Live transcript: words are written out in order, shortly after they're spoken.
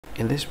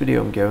In this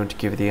video, I'm going to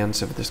give you the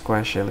answer for this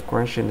question. The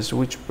question is,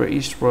 which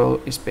British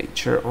royal is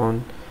pictured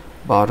on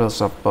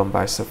bottles of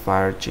Bombay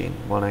Sapphire gin?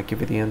 When I give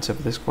you the answer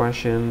for this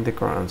question, the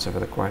correct answer for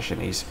the question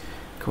is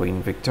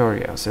Queen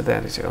Victoria. So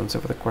that is the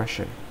answer for the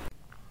question.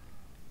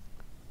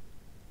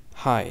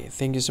 Hi,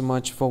 thank you so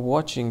much for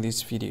watching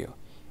this video.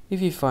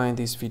 If you find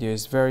this video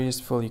is very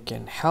useful, you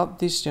can help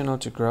this channel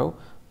to grow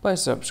by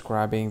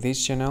subscribing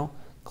this channel.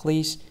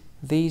 Click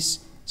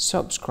this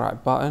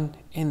subscribe button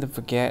and don't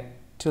forget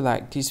to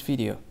like this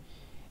video.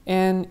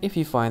 And if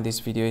you find this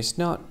video is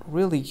not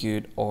really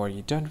good, or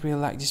you don't really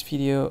like this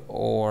video,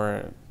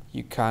 or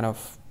you kind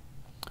of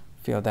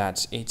feel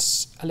that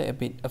it's a little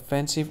bit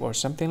offensive or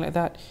something like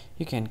that,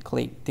 you can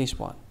click this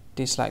one,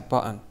 dislike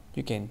button.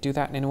 You can do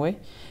that anyway.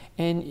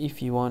 And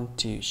if you want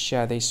to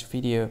share this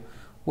video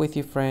with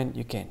your friend,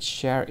 you can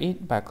share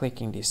it by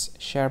clicking this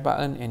share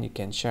button, and you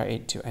can share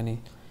it to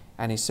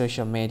any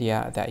social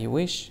media that you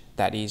wish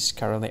that is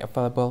currently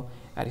available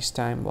at this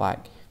time,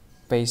 like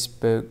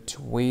Facebook,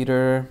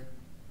 Twitter,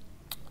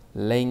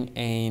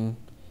 LinkedIn,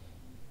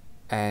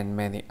 and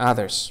many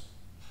others,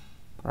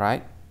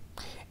 right?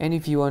 And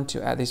if you want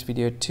to add this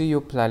video to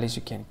your playlist,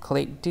 you can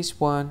click this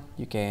one.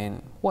 You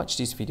can watch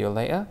this video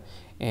later,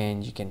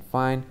 and you can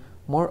find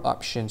more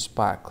options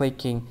by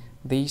clicking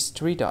these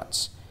three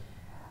dots.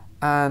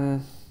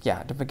 And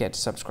yeah, don't forget to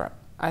subscribe.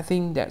 I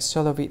think that's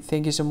all of it.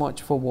 Thank you so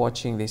much for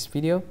watching this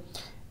video,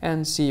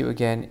 and see you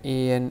again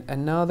in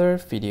another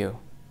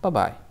video. Bye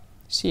bye.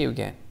 See you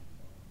again.